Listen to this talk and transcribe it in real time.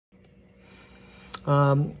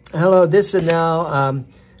Hello, this is now,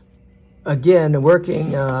 again, a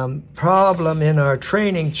working problem in our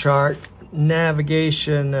training chart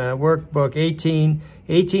navigation workbook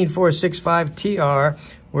 18465TR.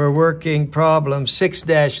 We're working problem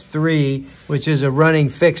 6-3, which is a running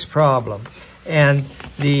fix problem. And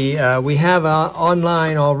we have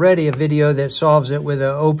online already a video that solves it with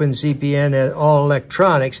an OpenCPN all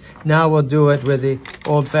electronics. Now we'll do it with the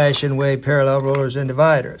old-fashioned way, parallel rulers and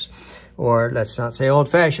dividers. Or let's not say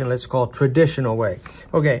old-fashioned, let's call it traditional way.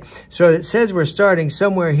 Okay, so it says we're starting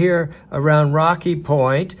somewhere here around Rocky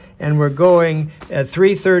Point, and we're going at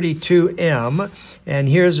 332M. And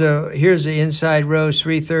here's the inside row.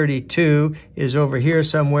 332 is over here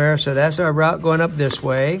somewhere, so that's our route going up this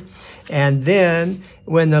way. And then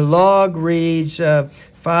when the log reads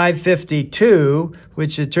 552,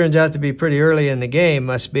 which it turns out to be pretty early in the game,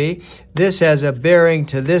 must be, this has a bearing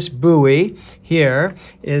to this buoy here,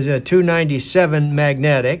 is a 297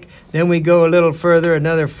 magnetic. Then we go a little further,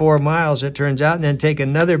 another 4 miles it turns out, and then take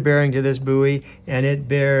another bearing to this buoy, and it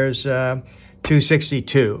bears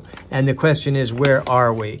 262. And the question is, where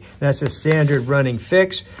are we? That's a standard running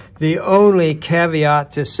fix. The only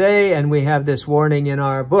caveat to say, and we have this warning in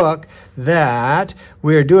our book, that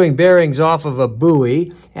we're doing bearings off of a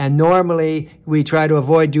buoy, and normally we try to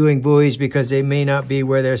avoid doing buoys because they may not be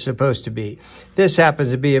where they're supposed to be. This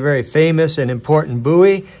happens to be a very famous and important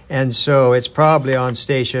buoy, and so it's probably on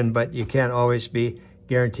station, but you can't always be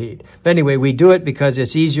guaranteed. But anyway, we do it because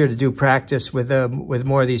it's easier to do practice with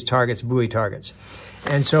more of these targets, buoy targets.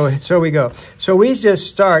 And so we go. So we just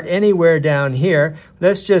start anywhere down here.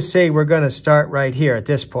 Let's just say we're going to start right here at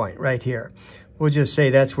this point, right here. We'll just say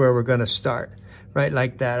that's where we're going to start, right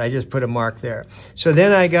like that. I just put a mark there. So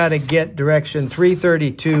then I got to get direction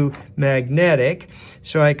 332 magnetic.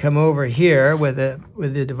 So I come over here with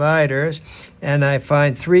the dividers, and I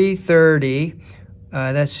find 330.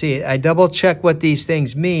 Let's see. I double check what these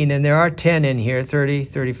things mean, and there are 10 in here, 30,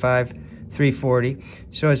 35, 340.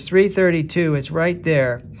 So it's 332, it's right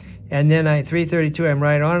there. And then 332, I'm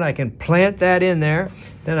right on it. I can plant that in there.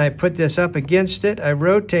 Then I put this up against it. I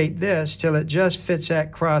rotate this till it just fits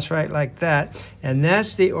that cross right like that. And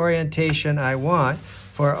that's the orientation I want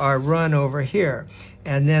for our run over here.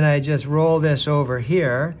 And then I just roll this over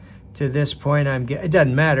here to this point. It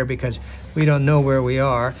doesn't matter because we don't know where we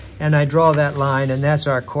are. And I draw that line, and that's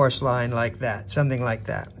our course line like that, something like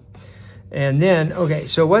that. And then, okay,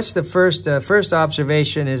 so what's the first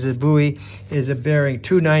observation is the buoy is a bearing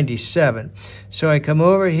 297. So I come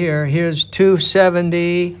over here, here's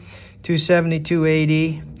 270, 270,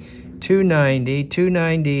 280, 290,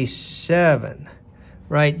 297,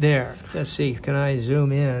 right there. Let's see, can I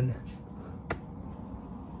zoom in?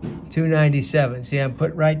 297, see I'm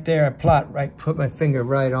put right there, I put my finger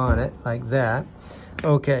right on it, like that.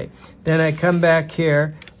 Okay, then I come back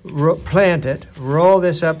here, plant it, roll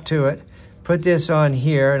this up to it, put this on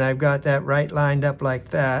here, and I've got that right lined up like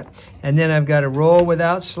that. And then I've got to roll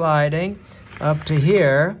without sliding up to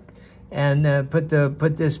here, and put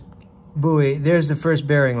this buoy, there's the first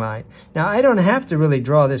bearing line. Now I don't have to really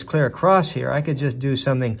draw this clear across here. I could just do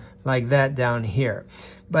something like that down here.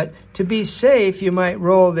 But to be safe, you might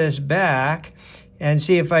roll this back and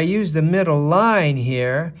see if I use the middle line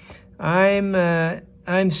here,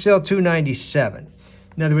 I'm still 297.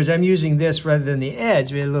 In other words, I'm using this rather than the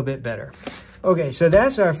edge, a little bit better. Okay, so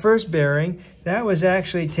that's our first bearing. That was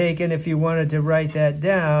actually taken, if you wanted to write that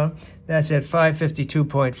down, that's at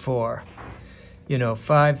 552.4. You know,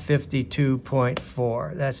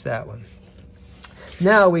 552.4, that's that one.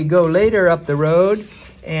 Now we go later up the road,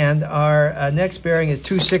 and our next bearing is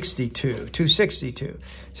 262.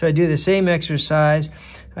 So I do the same exercise.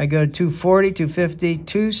 I go to 240, 250,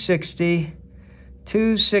 260,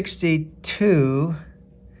 262.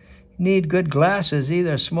 Need good glasses,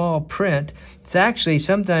 either small print. It's actually,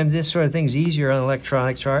 sometimes this sort of thing's easier on an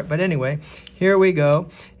electronic chart, but anyway, here we go.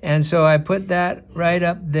 And so I put that right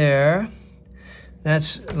up there.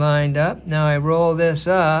 That's lined up. Now I roll this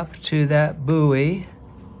up to that buoy,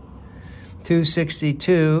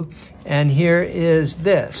 262, and here is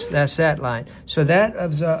this. That's that line. So that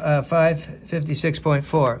was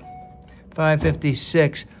 556.4.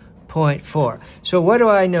 556.4. So what do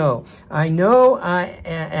I know? I know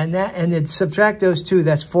and then subtract those two,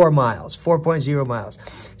 that's 4 miles, 4.0 miles.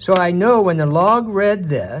 So I know when the log read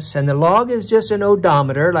this, and the log is just an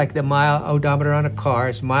odometer, like the mile odometer on a car,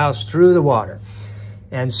 it's miles through the water.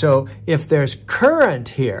 And so if there's current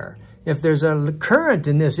here, if there's a current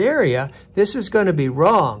in this area, this is going to be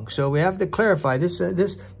wrong. So we have to clarify this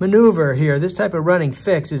maneuver here, this type of running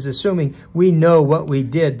fix is assuming we know what we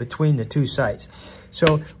did between the two sites.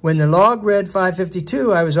 So when the log read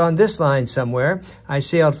 552, I was on this line somewhere. I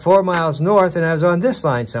sailed 4 miles north and I was on this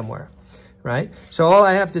line somewhere, right? So all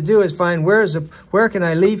I have to do is find where can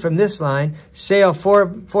I leave from this line, sail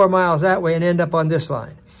four miles that way and end up on this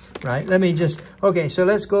line, right? Let me just, okay, so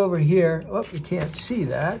let's go over here. Oh, you can't see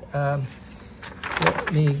that.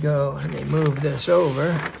 Let me move this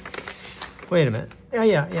over. Wait a minute.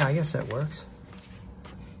 Yeah, I guess that works.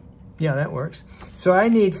 Yeah, that works. So I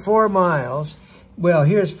need 4 miles. Well,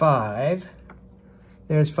 here's 5.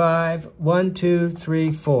 There's 5. 1, 2,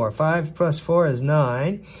 3, 4. 5 plus 4 is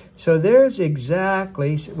 9. So there's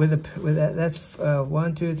exactly, with that, that's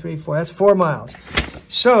 1, 2, 3, 4. That's 4 miles.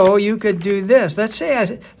 So you could do this. Let's say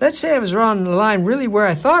I was on the line really where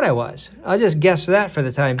I thought I was. I'll just guess that for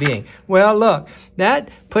the time being. Well, look, that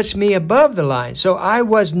puts me above the line. So I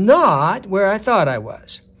was not where I thought I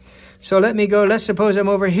was. So let me go. Let's suppose I'm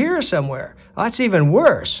over here somewhere. That's even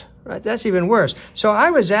worse. Right, that's even worse. So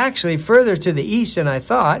I was actually further to the east than I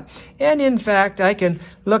thought. And in fact, I can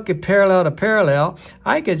look at parallel to parallel.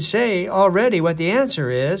 I could say already what the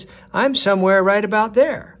answer is. I'm somewhere right about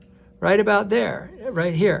there, right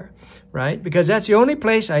here, right? Because that's the only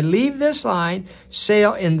place I leave this line,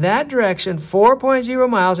 sail in that direction, 4.0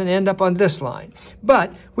 miles, and end up on this line.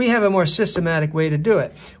 But we have a more systematic way to do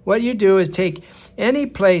it. What you do is take any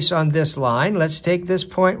place on this line, let's take this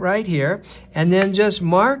point right here, and then just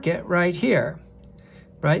mark it right here,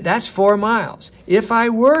 right? That's 4 miles. If I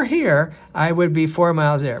were here, I would be 4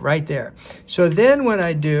 miles there, right there. So then what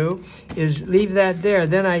I do is leave that there.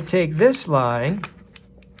 Then I take this line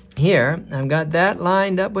here. I've got that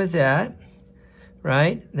lined up with that,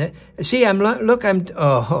 right? See, look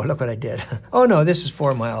what I did. Oh no, this is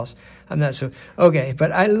 4 miles. I'm not so, okay,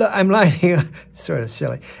 but I'm lining up, sort of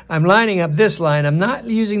silly. I'm lining up this line. I'm not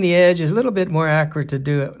using the edge. It's a little bit more accurate to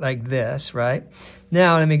do it like this, right?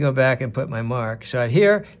 Now let me go back and put my mark. So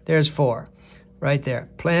here, there's 4, right there.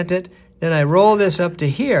 Plant it. Then I roll this up to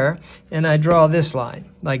here, and I draw this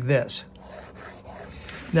line, like this.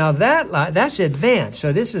 Now that line, that's advanced.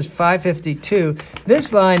 So this is 552.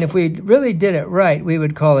 This line, if we really did it right, we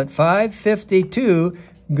would call it 552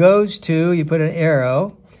 goes to, you put an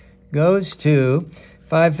arrow, goes to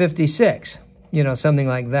 556, something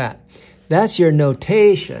like that. That's your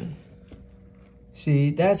notation.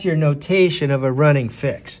 See, that's your notation of a running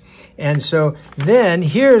fix. And so then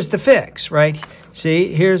here's the fix, right?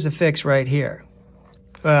 See, here's the fix right here.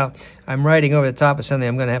 Well, I'm writing over the top of something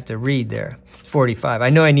I'm going to have to read there. 45. I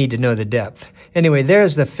know I need to know the depth. Anyway,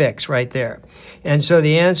 there's the fix right there. And so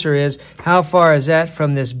the answer is, how far is that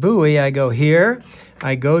from this buoy? I go here.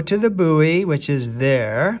 I go to the buoy, which is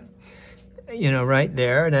there. Right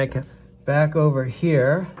there, and I come back over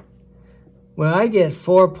here. Well, I get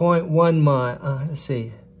 4.1 miles. Let's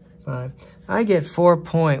see, 5. I get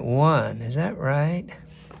 4.1. Is that right?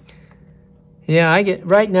 Yeah,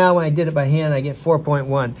 right now when I did it by hand, I get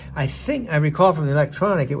 4.1. I recall from the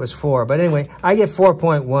electronic it was 4, but anyway, I get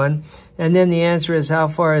 4.1. And then the answer is, how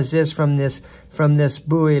far is this from this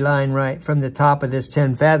buoy line, right, from the top of this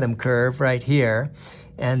 10 fathom curve right here?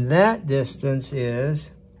 And that distance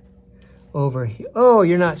is over here. Oh,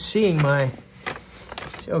 you're not seeing my,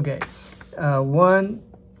 okay. Oh.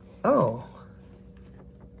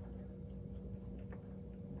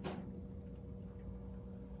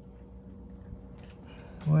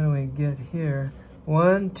 What do we get here?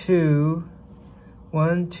 1, 2,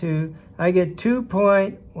 1, 2. I get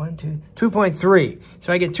 2.3.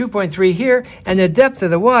 So I get 2.3 here, and the depth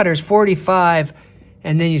of the water is 45.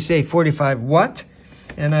 And then you say 45 what?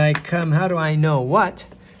 And I come, how do I know what?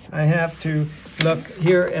 I have to look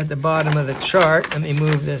here at the bottom of the chart. Let me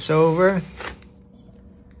move this over.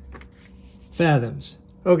 Fathoms.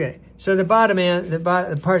 Okay, so the part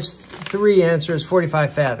 3 answer is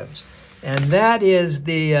 45 fathoms. And that is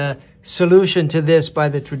the solution to this by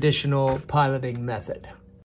the traditional piloting method.